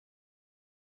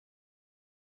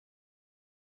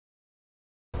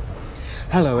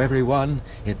Hello everyone,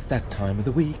 it's that time of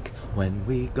the week when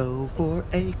we go for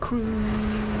a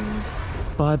cruise.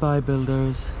 Bye bye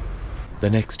builders. The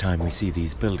next time we see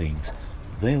these buildings,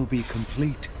 they'll be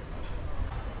complete.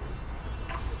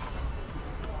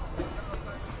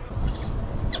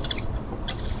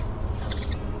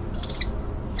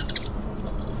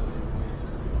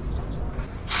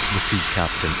 The sea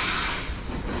captain.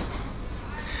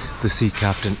 The sea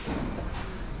captain.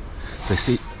 The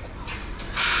sea...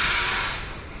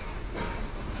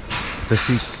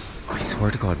 I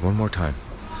swear to God, one more time.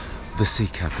 The sea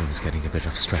captain was getting a bit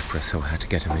obstreperous, so I had to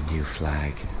get him a new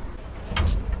flag.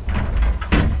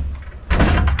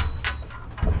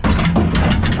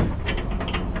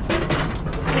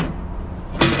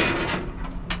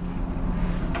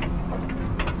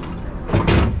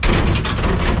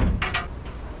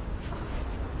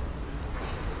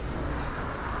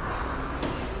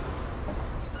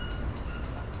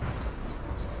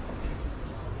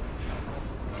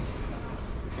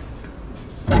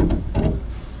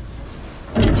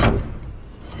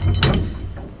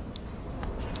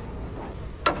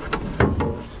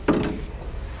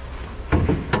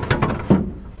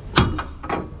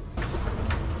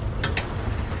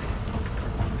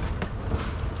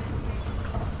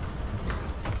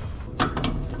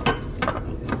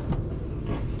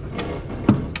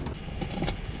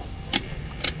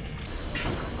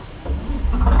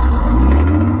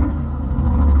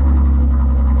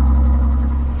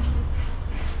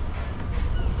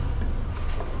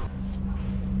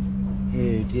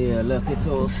 Oh dear, look, it's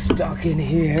all stuck in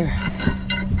here.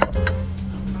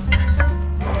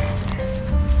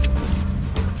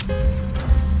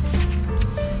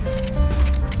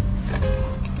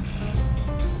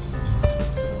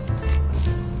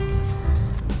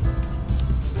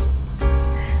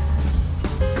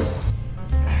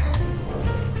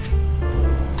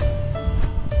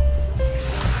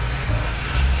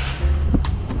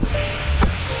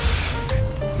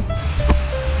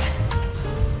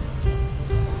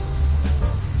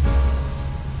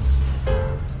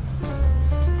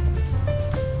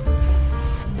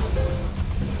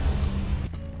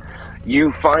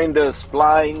 You find us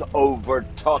flying over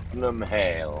Tottenham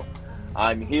Hale.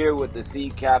 I'm here with the sea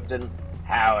captain.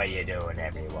 How are you doing,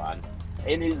 everyone?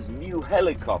 In his new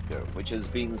helicopter, which has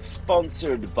been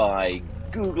sponsored by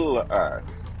Google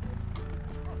Earth.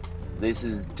 This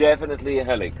is definitely a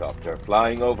helicopter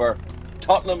flying over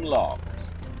Tottenham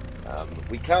Locks.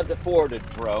 We can't afford a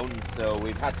drone, so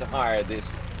we've had to hire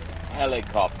this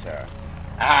helicopter.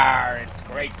 It's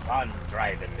great fun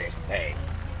driving this thing.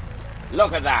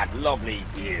 Look at that lovely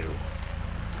view.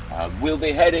 We'll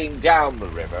be heading down the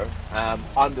river,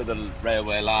 under the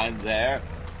railway line there,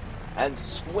 and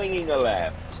swinging a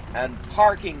left, and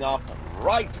parking up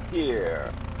right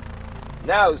here.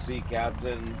 Now, sea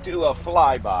captain, do a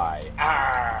flyby.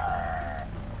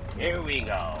 Here we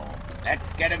go.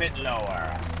 Let's get a bit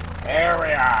lower. Here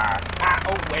we are.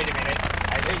 Oh, wait a minute.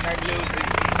 I think I'm losing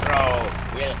control.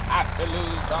 We'll have to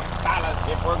lose some ballast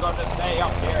if we're going to stay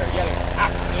up here. You'll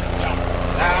have to jump.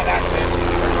 That's it.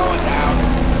 We're going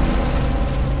down.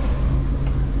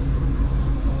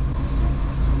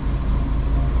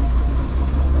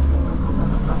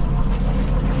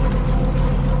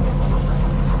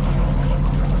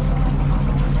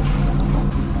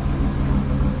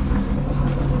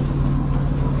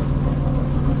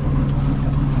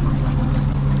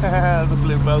 The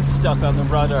blue boat's stuck on the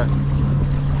rudder.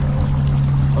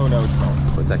 Oh no, it's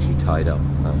not. It's actually tied up.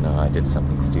 Oh no, I did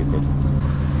something stupid.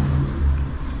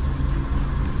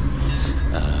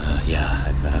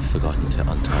 Yeah, I've forgotten to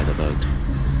untie the boat.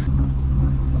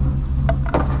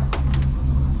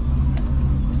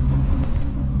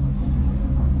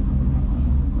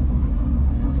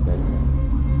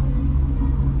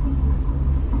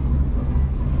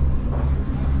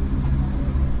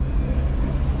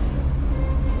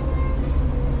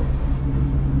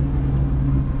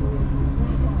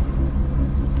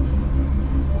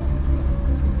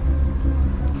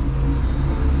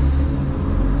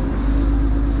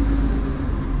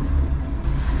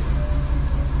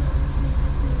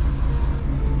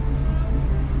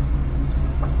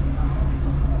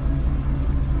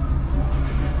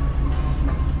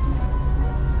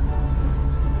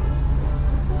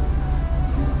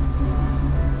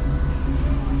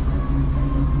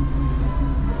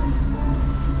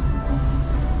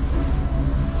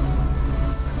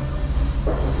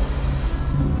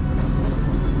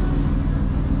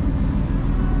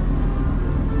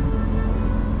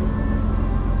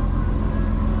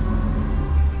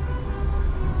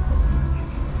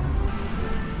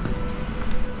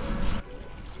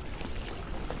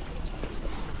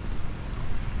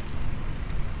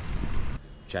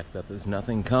 check that there's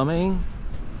nothing coming.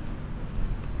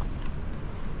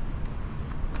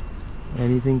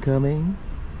 Anything coming?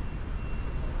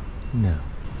 No.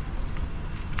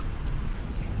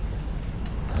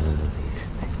 All these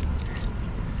things.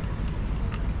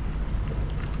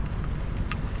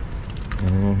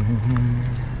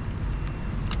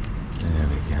 There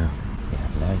we go. Yeah,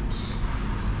 lights.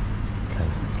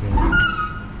 Close the gates.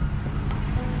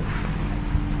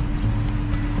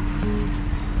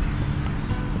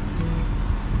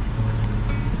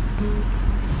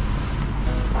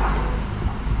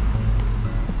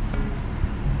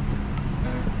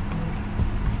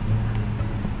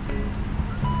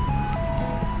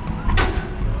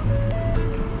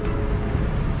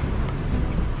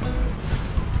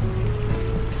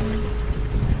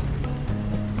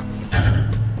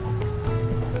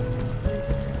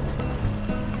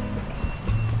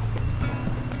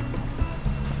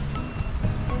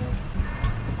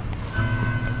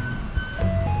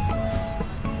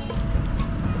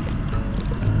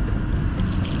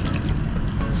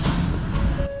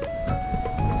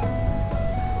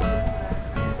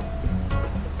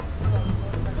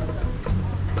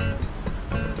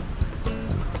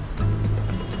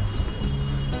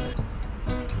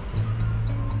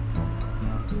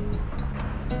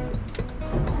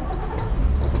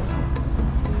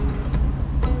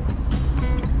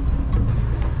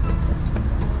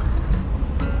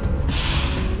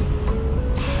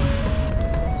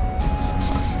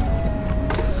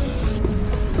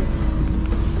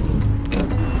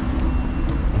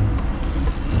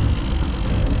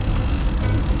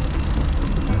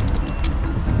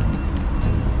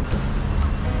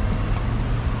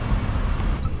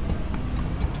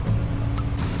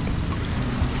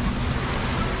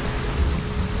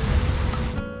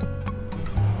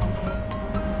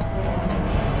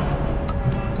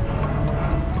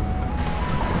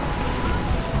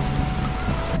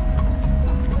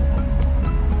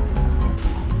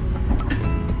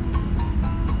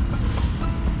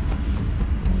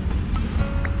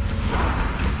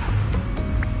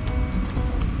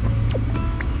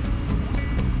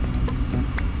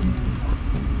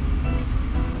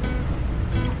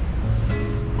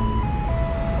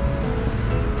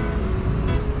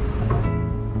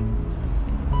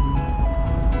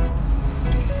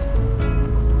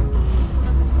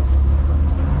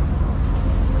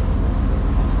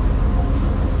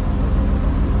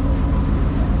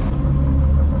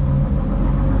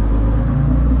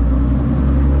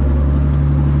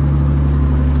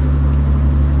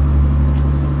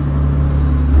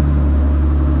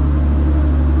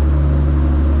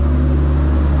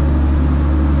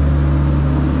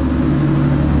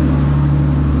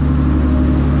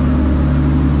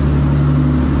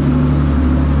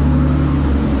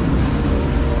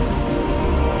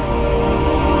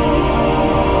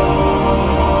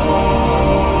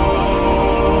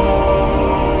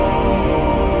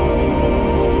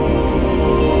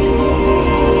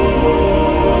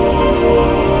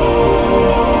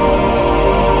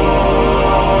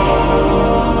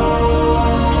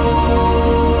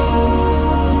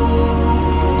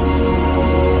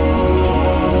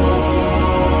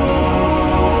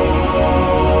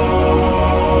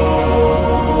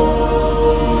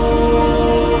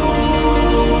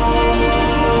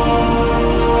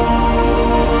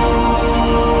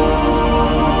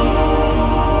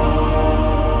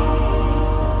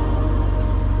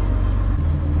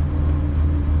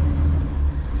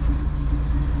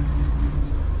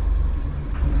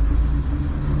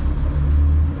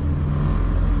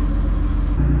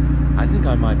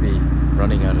 I might be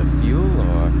running out of fuel,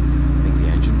 or I think the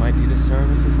engine might need a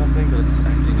service or something, but it's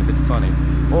acting a bit funny.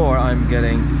 Or I'm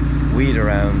getting weed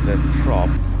around the prop.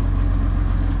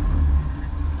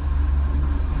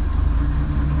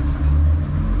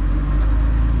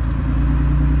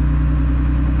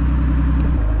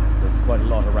 There's quite a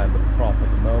lot around the prop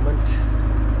at the moment.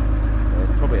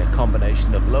 It's probably a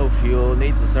combination of low fuel,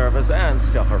 needs a service, and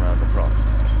stuff around the prop.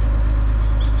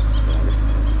 Yeah, it's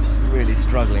really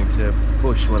struggling to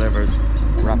push whatever's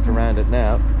wrapped around it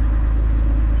now.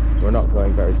 We're not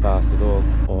going very fast at all.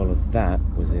 All of that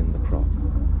was in the prop.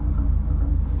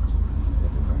 It's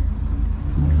everywhere.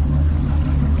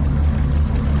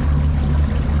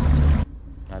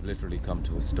 I've literally come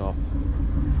to a stop.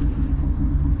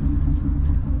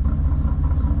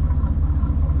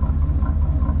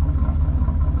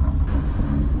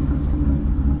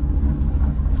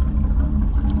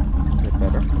 A bit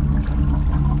better.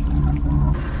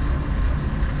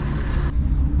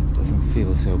 Doesn't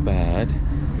feel so bad.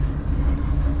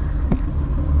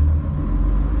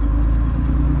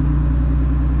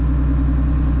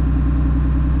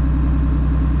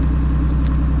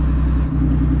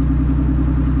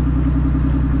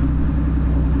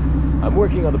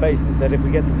 working on the basis that if we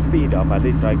get some speed up, at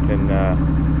least I can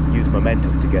use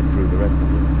momentum to get through the rest of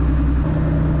this.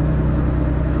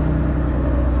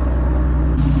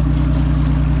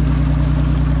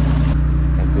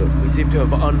 And good. We seem to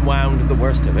have unwound the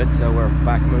worst of it, so we're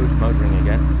back motoring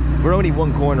again. We're only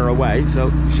one corner away,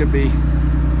 so should be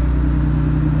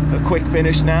a quick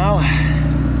finish now.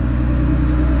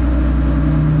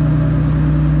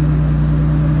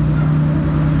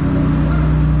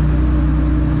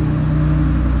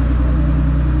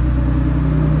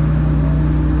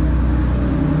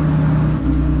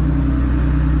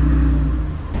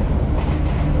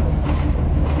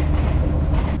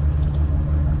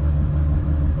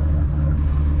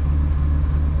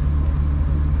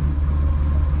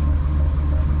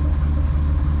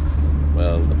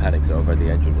 Panic's over. The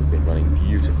engine has been running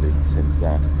beautifully since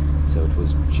that, so it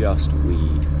was just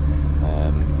weed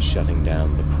shutting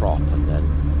down the prop, and then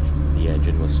the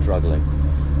engine was struggling.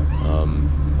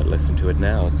 But listen to it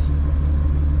now, it's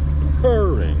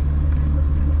purring.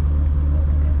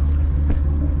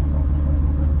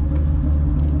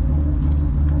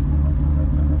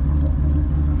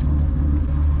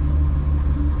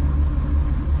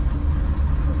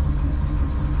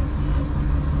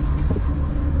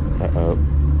 Uh-oh.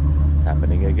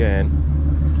 Happening again.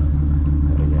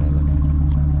 Oh yeah, look.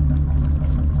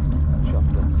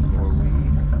 Chopped up some more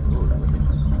weed. Oh, look at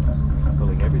it.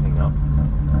 Pulling everything up.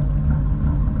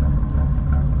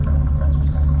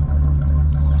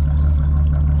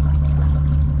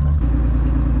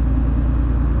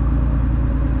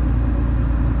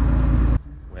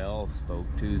 Well, spoke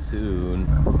too soon.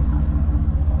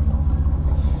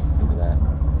 Look at that.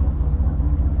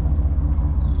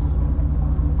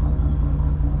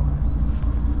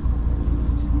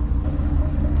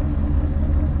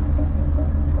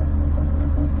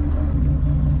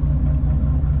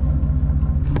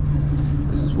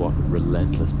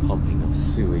 Relentless pumping of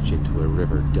sewage into a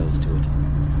river does to it.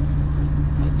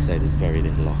 I'd say there's very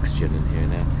little oxygen in here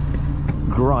now.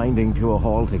 Grinding to a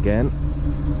halt again.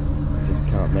 Just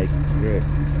can't make it through.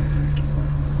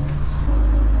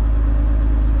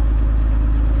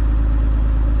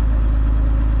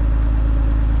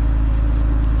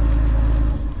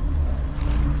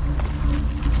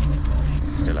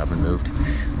 Still haven't moved.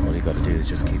 All you got to do is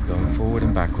just keep going forward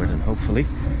and backward, and hopefully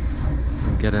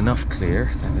get enough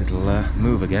clear that it'll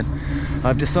move again.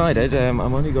 I've decided I'm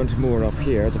only going to moor up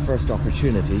here, the first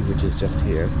opportunity, which is just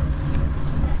here.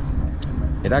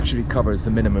 It actually covers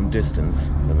the minimum distance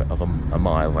of a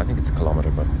mile. I think it's a kilometre,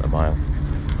 but a mile.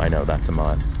 I know that's a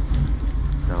mile.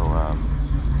 So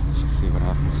let's just see what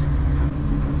happens.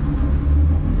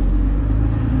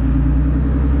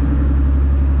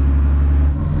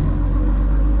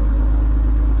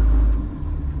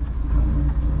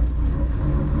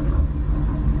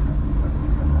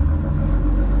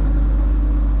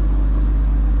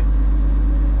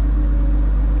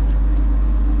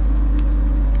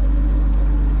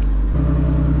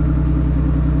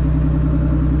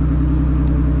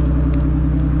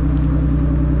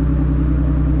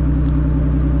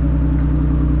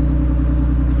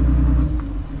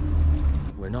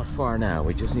 Far now,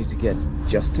 we just need to get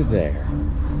just to there,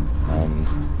 and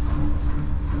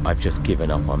I've just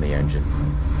given up on the engine.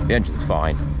 The engine's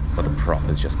fine, but the prop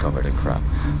is just covered in crap,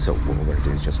 so what we're going to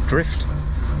do is just drift.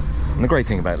 And the great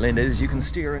thing about Linda is you can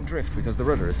steer and drift because the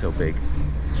rudder is so big.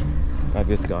 I have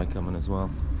this guy coming as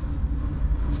well.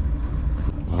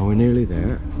 Oh, we're nearly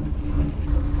there.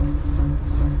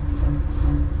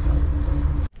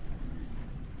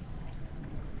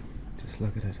 Just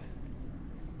look at it.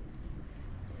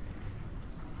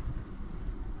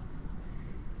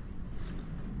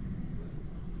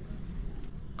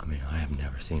 I mean, I have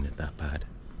never seen it that bad.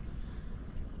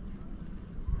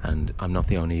 And I'm not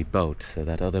the only boat, so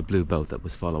that other blue boat that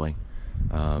was following,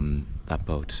 that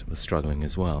boat was struggling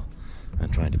as well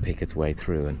and trying to pick its way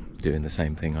through and doing the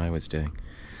same thing I was doing.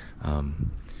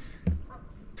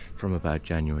 From about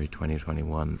January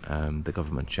 2021, the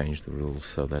government changed the rules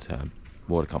so that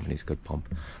water companies could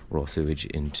pump raw sewage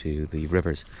into the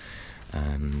rivers.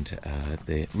 And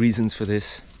the reasons for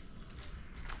this: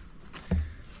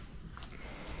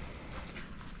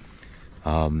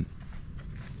 in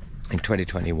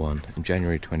 2021, in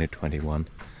January 2021,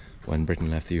 when Britain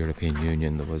left the European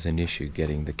Union, there was an issue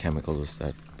getting the chemicals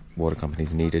that water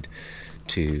companies needed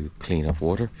to clean up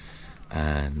water,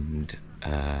 and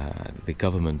the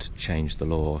government changed the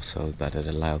law so that it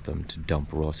allowed them to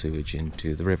dump raw sewage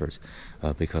into the rivers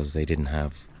because they didn't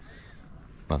have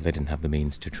the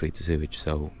means to treat the sewage.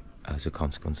 So as a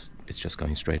consequence, it's just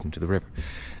going straight into the river,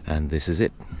 and this is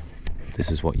it. This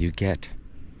is what you get.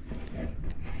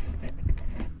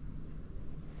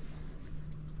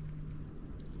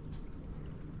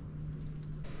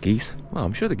 Geese? Well,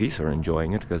 I'm sure the geese are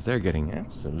enjoying it because they're getting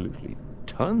absolutely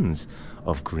tons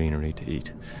of greenery to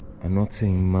eat. I'm not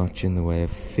seeing much in the way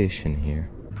of fish in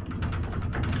here.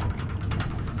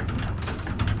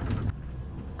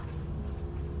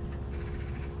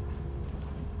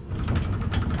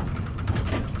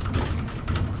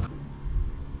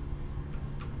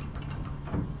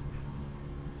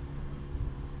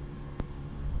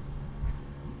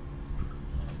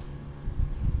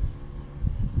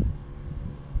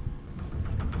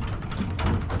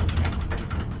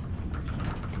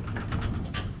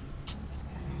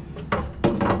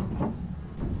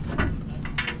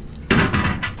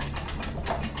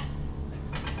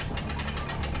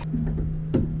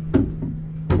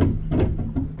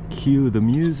 Cue the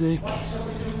music.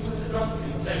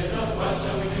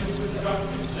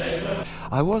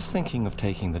 I was thinking of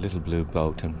taking the little blue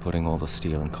boat and putting all the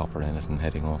steel and copper in it and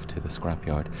heading off to the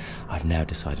scrapyard. I've now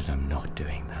decided I'm not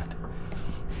doing that.